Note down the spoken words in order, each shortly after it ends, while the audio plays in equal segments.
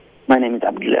My name is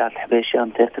Abdulelah.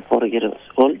 I'm 34 years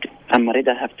old. I'm married.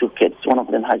 I have two kids. One of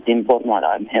them has been born while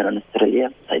I'm here in Australia.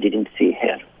 I didn't see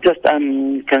her.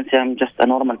 You can say I'm just a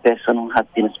normal person who has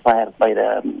been inspired by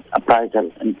the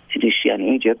uprisal in Tunisia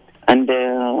and Egypt.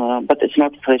 But it's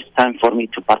not the first time for me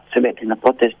to participate in a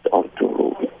protest or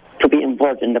to be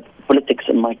involved in the politics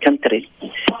in my country.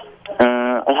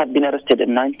 I have been arrested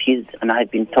in the 90s and I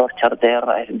have been tortured there.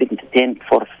 I have been detained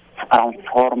for around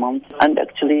 4 months. And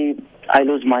actually, I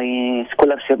lose my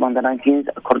scholarship on the 19th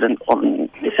according on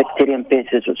the sectarian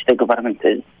basis which the government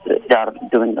they are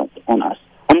doing on us.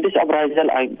 On this uprisal,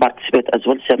 I participate as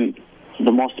well,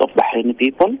 the most of Bahraini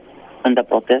people in the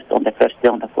protest on the first day,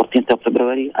 on the 14th of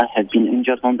February. I have been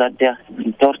injured on that day, I have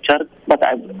been tortured, but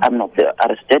I'm not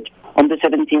arrested. On the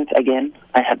 17th, again,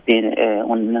 I have been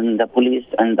when the police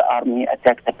and the army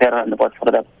attacked the Pearl roundabout for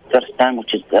the first time,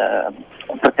 which is the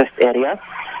protest area.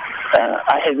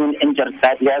 I have been injured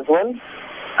badly as well.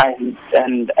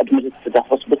 And admitted to the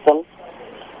hospital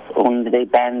when they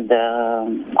banned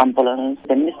the ambulance.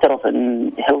 The Minister of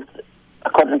Health,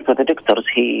 according to the doctors,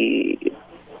 he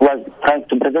was trying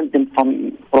to prevent them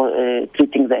from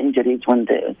treating the injuries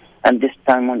and this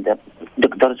time when the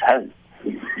doctors have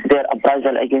their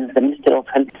uprisal against the Minister of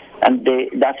Health, and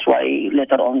that's why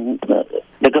later on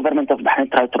the government of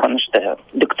Bahrain tried to punish the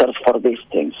doctors for these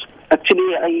things.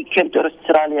 Actually, I came to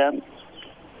Australia.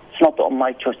 It's not on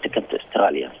my choice to come to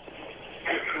Australia.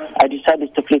 I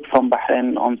decided to flee from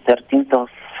Bahrain on 13th of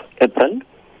April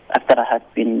after I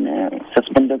had been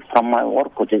suspended from my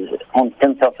work, which is on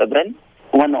 10th of April.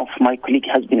 One of my colleagues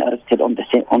has been arrested on the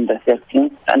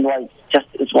 13th, and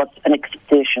it was an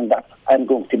expectation that I'm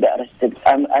going to be arrested.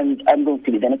 I'm going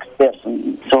to be the next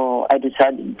person. So I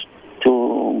decided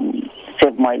to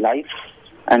save my life,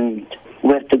 and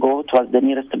where to go? It was the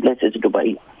nearest place is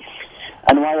Dubai.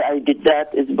 And why I did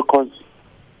that is because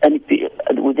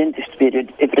within this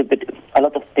period, a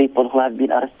lot of people who have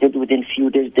been arrested within few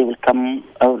days, they will come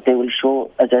or they will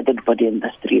show as a dead body in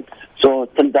the streets. So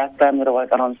till that time, there were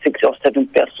around 6 or 7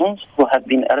 persons who have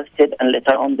been arrested, and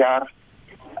later on they are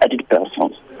dead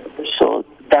persons. So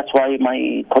that's why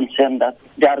my concern that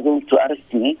they are going to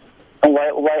arrest me, and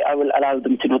why I will allow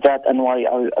them to do that, and why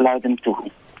I will allow them to.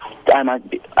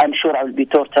 I'm sure I will be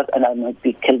tortured and I might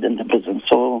be killed in the prison.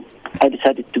 So I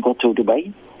decided to go to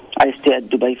Dubai. I stayed at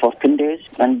Dubai for 10 days,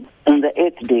 and on the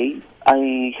 8th day,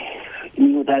 I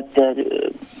knew that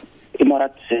the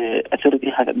Emirates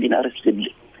authority had been arrested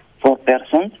 4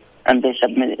 persons, and they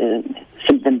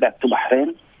sent them back to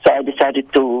Bahrain. So I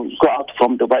decided to go out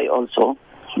from Dubai also,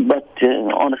 but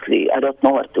honestly, I don't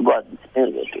know where to go at this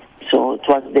period. So it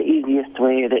was the easiest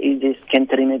way, the easiest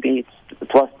country maybe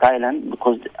it was Thailand,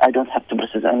 because I don't have to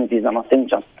process any visa, nothing,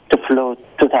 just to flow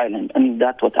to Thailand, and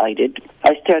that's what I did.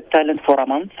 I stayed at Thailand for a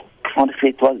month. Honestly,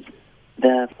 it was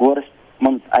the worst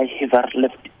month I ever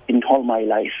lived in all my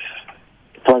life.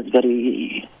 It was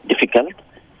very difficult.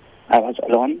 I was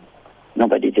alone,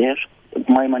 nobody there.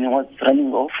 My money was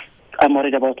running off. I'm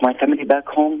worried about my family back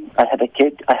home. I have a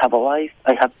kid, I have a wife,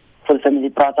 I have full family,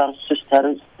 brothers,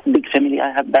 sisters, big family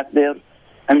I have back there.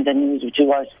 And the news which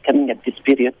was coming at this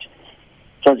period,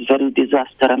 it was very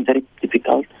disaster and very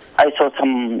difficult. I saw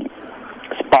some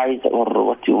spies, or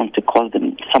what you want to call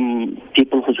them, some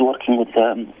people who's working with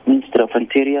the Ministry of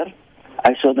Interior.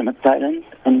 I saw them at Thailand,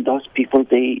 and those people,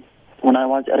 when I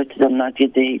was arrested on 90,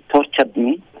 they tortured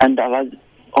me, and I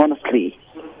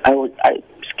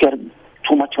scared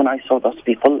too much when I saw those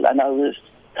people, and I was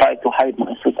trying to hide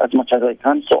myself as much as I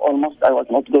can. So almost I was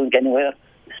not going anywhere,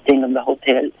 staying in the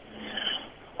hotel.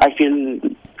 I feel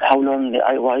how lonely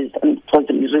I was, and it was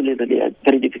really, really a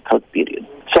very difficult period.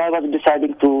 So I was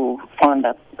deciding to find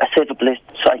a safe place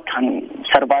so I can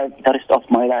survive the rest of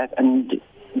my life and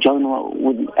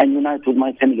unite with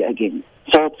my family again.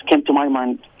 So it came to my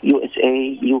mind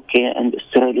USA, UK, and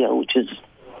Australia, which is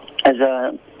as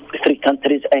 3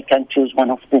 countries, I can choose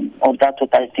one of them, or that's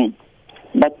what I think.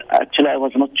 But actually, I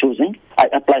was not choosing. I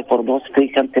applied for those 3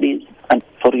 countries, and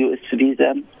for US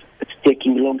visa, it's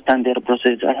taking a long time, their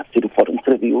process. I have to do for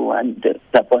interview, and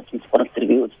the appointments for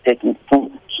interview, it's taking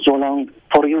so long.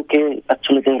 For UK,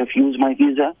 actually, they refused my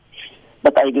visa.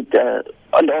 But I did,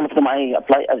 on all of them, I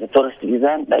applied as a tourist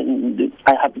visa, and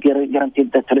I have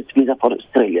guaranteed the tourist visa for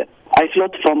Australia. I flew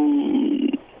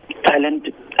from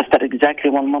Thailand after exactly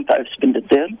 1 month I've spent it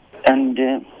there. And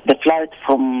the flight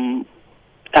from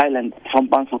Thailand, from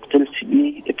Bangkok till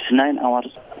Sydney, it's 9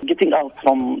 hours. Getting out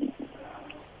from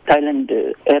Thailand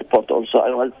airport also,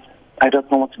 I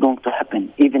don't know what's going to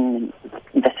happen. Even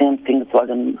the same thing it was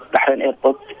in Bahrain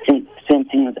airport, same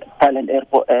thing with Thailand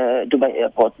airport, Dubai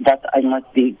airport, that I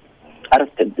might be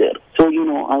arrested there. So,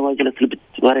 I was a little bit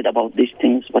worried about these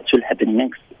things. What will happen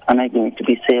next? Am I going to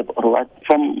be safe or what?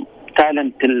 From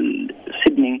Thailand till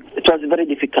Sydney, it was very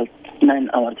difficult, 9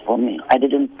 hours for me. I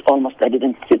didn't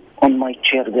sit on my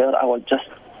chair there. I was just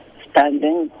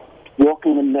standing,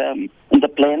 walking in the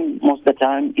plane most of the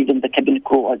time. Even the cabin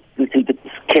crew was a little bit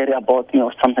scary about me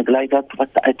or something like that. But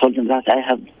I told them that I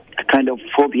have a kind of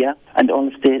phobia, and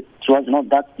honestly, it was not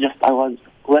that. Just I was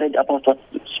worried about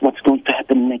what's going to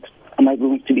happen next. Am I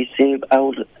going to be safe?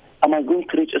 Am I going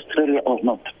to reach Australia or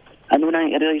not? And when I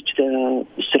reached the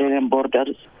Australian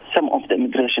borders, some of the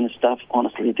immigration staff,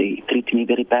 honestly, they treat me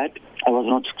very bad. I was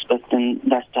not expecting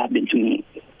that to happen to me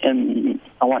in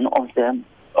one of the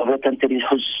countries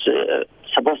who's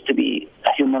supposed to be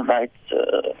a human rights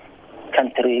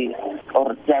country,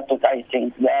 or that's what I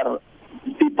think. There are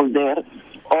people there,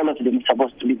 all of them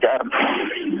supposed to be there,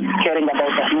 caring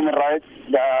about the human rights.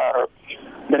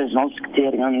 There is no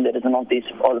sectarian, there is no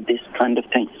all of these kind of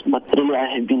things. But really,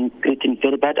 I have been treated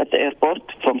very bad at the airport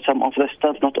from some of the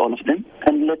staff, not all of them.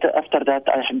 And later, after that,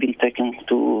 I have been taken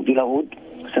to Villawood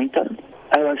Center.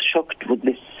 I was shocked with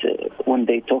this when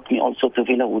they took me also to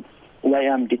Villawood. Why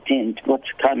I'm detained, what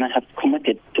crime I have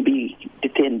committed to be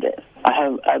detained there.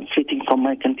 I'm fleeing from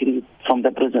my country, from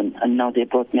the prison, and now they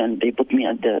brought me and they put me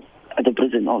at the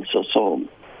prison also. So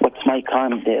what's my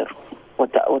crime there?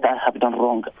 What I have done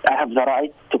wrong? I have the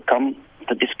right to come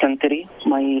to this country.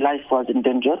 My life was in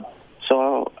danger,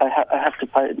 so I have to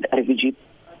find a refugee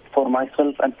for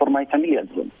myself and for my family as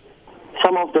well.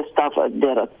 Some of the staff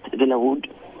there at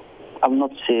Villawood, I will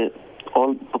not say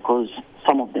all, because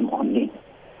some of them only,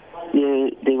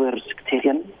 they were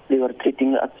sectarian. They were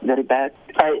treating us very bad.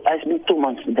 I spent 2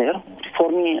 months there. For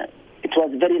me, it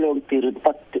was a very long period,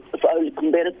 but if I will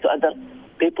compare it to other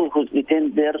people who's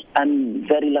detained there, I'm a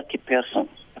very lucky person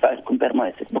if I compare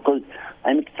myself, because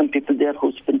I met some people there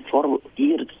who spent 4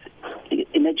 years.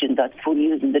 Imagine that, 4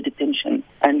 years in the detention,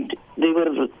 and they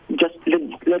were just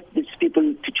let these people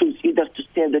to choose either to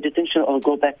stay in the detention or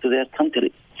go back to their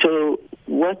country. So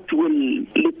what will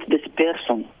lead this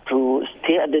person to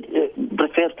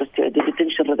prefer to stay at the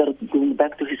detention rather than going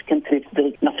back to his country if there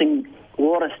is nothing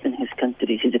worse than his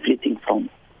country he's fleeing from?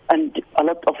 And a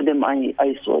lot of them,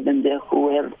 I saw them there who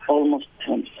were almost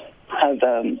have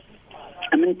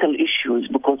mental issues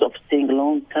because of staying a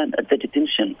long time at the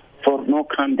detention for no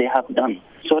crime they have done.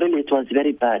 So really it was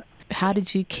very bad. How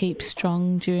did you keep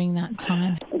strong during that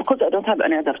time? Because I don't have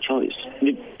any other choice.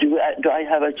 Do I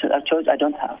have a choice? I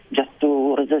don't have. Just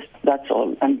to resist, that's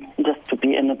all. And just to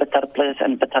be in a better place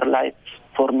and better life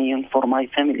for me and for my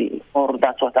family. Or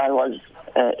that's what I was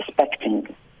expecting.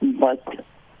 But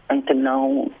until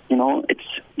now, it's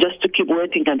just to keep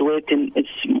waiting and waiting.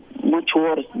 It's much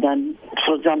worse than,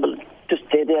 for example, to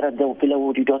stay there at the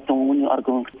Villawood. You don't know when you are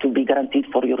going to be guaranteed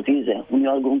for your visa. When you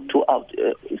are going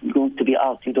to be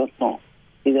out, you don't know.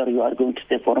 Either you are going to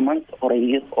stay for a month or a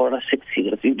year or 6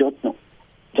 years. You don't know.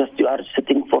 Just you are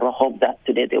sitting for a hope that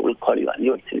today they will call you and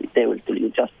they will tell you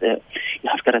just you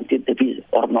have guaranteed the visa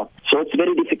or not. So it's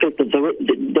very difficult.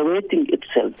 The waiting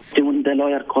itself. When the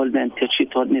lawyer called me and she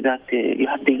told me that you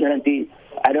have the guarantee,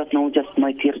 I don't know, just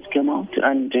my tears came out,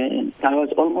 and I was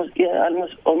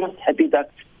almost happy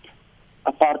that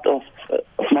a part of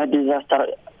my disaster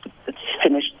it's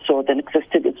finished. So the next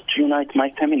step is to unite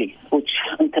my family, which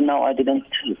until now I didn't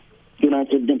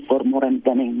unite with them for more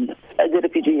than as a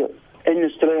refugee. In the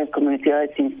Australian community, I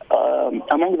think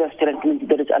among the Australian community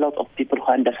there is a lot of people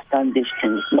who understand these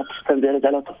things, but still there is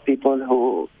a lot of people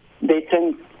who they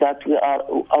think that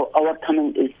our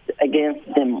coming is against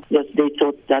them. That they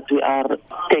thought that we are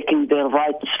taking their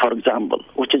rights, for example,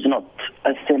 which is not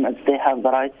the same as they have the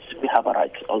rights. We have a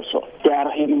right also. They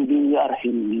are human beings. We are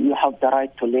human beings. We have the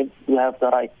right to live. We have the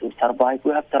right to survive.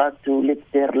 We have the right to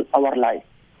live our life.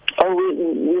 Or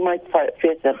we might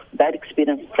face a bad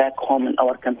experience back home in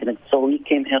our continent. So we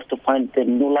came here to find a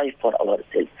new life for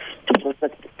ourselves, to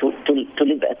protect, to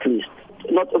live at least.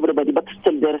 Not everybody, but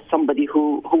still there is somebody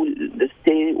who will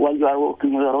stay while you are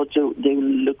walking on the road. They will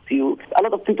look to you. A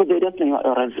lot of people, they don't know you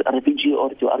are a refugee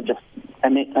or you are just a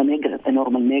migrant, a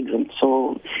normal migrant.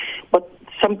 So, but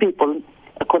some people,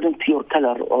 according to your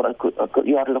color, or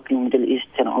you are looking Middle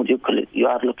Eastern, how do you call it? You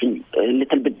are looking a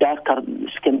little bit darker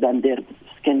skin than their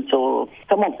skin. So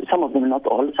some of them, not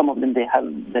all, some of them they have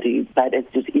very bad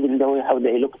attitudes, even though how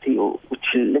they look to you,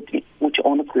 which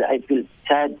honestly I feel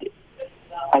sad.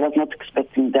 I was not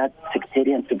expecting that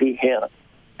sectarian to be here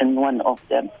in one of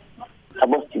them,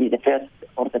 supposed to be the first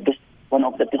or the best, one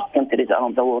of the best countries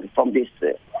around the world from this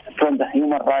from the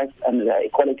human rights and the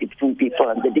equality between people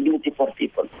and the dignity for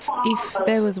people. If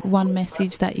there was one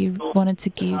message that you wanted to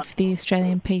give the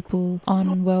Australian people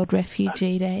on World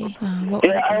Refugee Day, what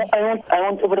would it be? I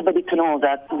want everybody to know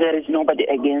that there is nobody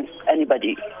against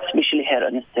anybody, especially here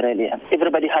in Australia.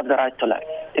 Everybody have the right to life.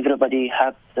 Everybody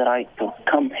have the right to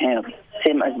come here,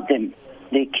 same as them.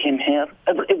 They came here.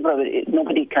 Everybody,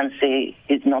 nobody can say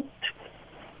he's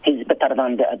better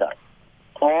than the other.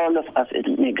 All of us are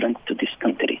immigrants to this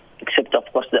country, except, of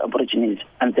course, the Aborigines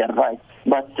and their rights.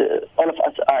 But all of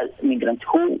us are immigrants.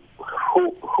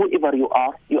 Whoever you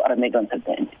are a migrant at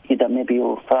the end. Either maybe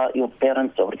your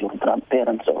parents or your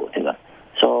grandparents or whatever.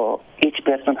 So each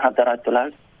person has the right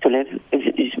to live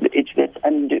each bit.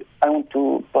 And I want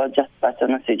to just pass a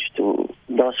message to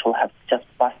those who have just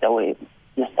passed away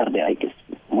yesterday, I guess,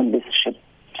 when this ship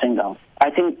sank out.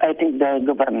 I think the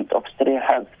government of Australia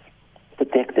have to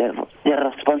take their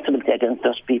responsibility against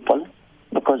those people,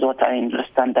 because what I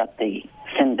understand that they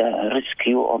send a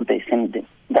rescue or they send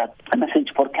that a message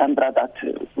for Canberra that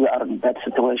we are in that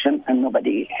situation and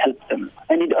nobody helped them.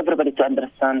 I need everybody to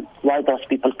understand why those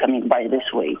people coming by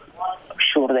this way.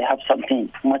 Sure, they have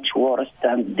something much worse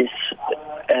than this,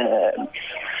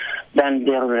 than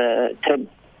their trip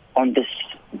on this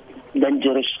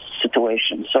dangerous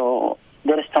situation. So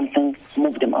there is something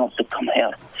move them out to come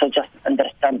here. So just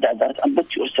understand that and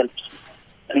put yourself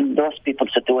in those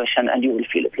people's situation and you will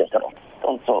feel it later on.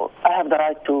 Also, I have the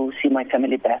right to see my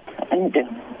family back. And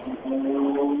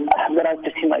I have the right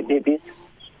to see my babies.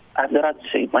 I have the right to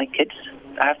see my kids.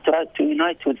 I have the right to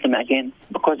unite with them again,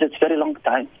 because it's a very long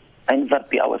time. I never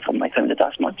be away from my family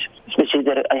that much. Especially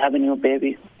that I have a newborn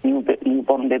baby.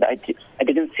 I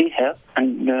didn't see her,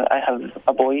 and I have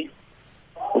a boy,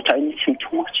 which I miss him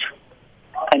too much.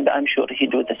 And I'm sure he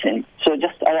do the same. So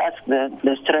I ask the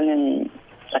Australian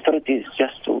authorities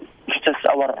just to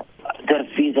their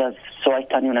visas so I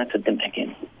can unite with them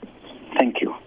again. Thank you.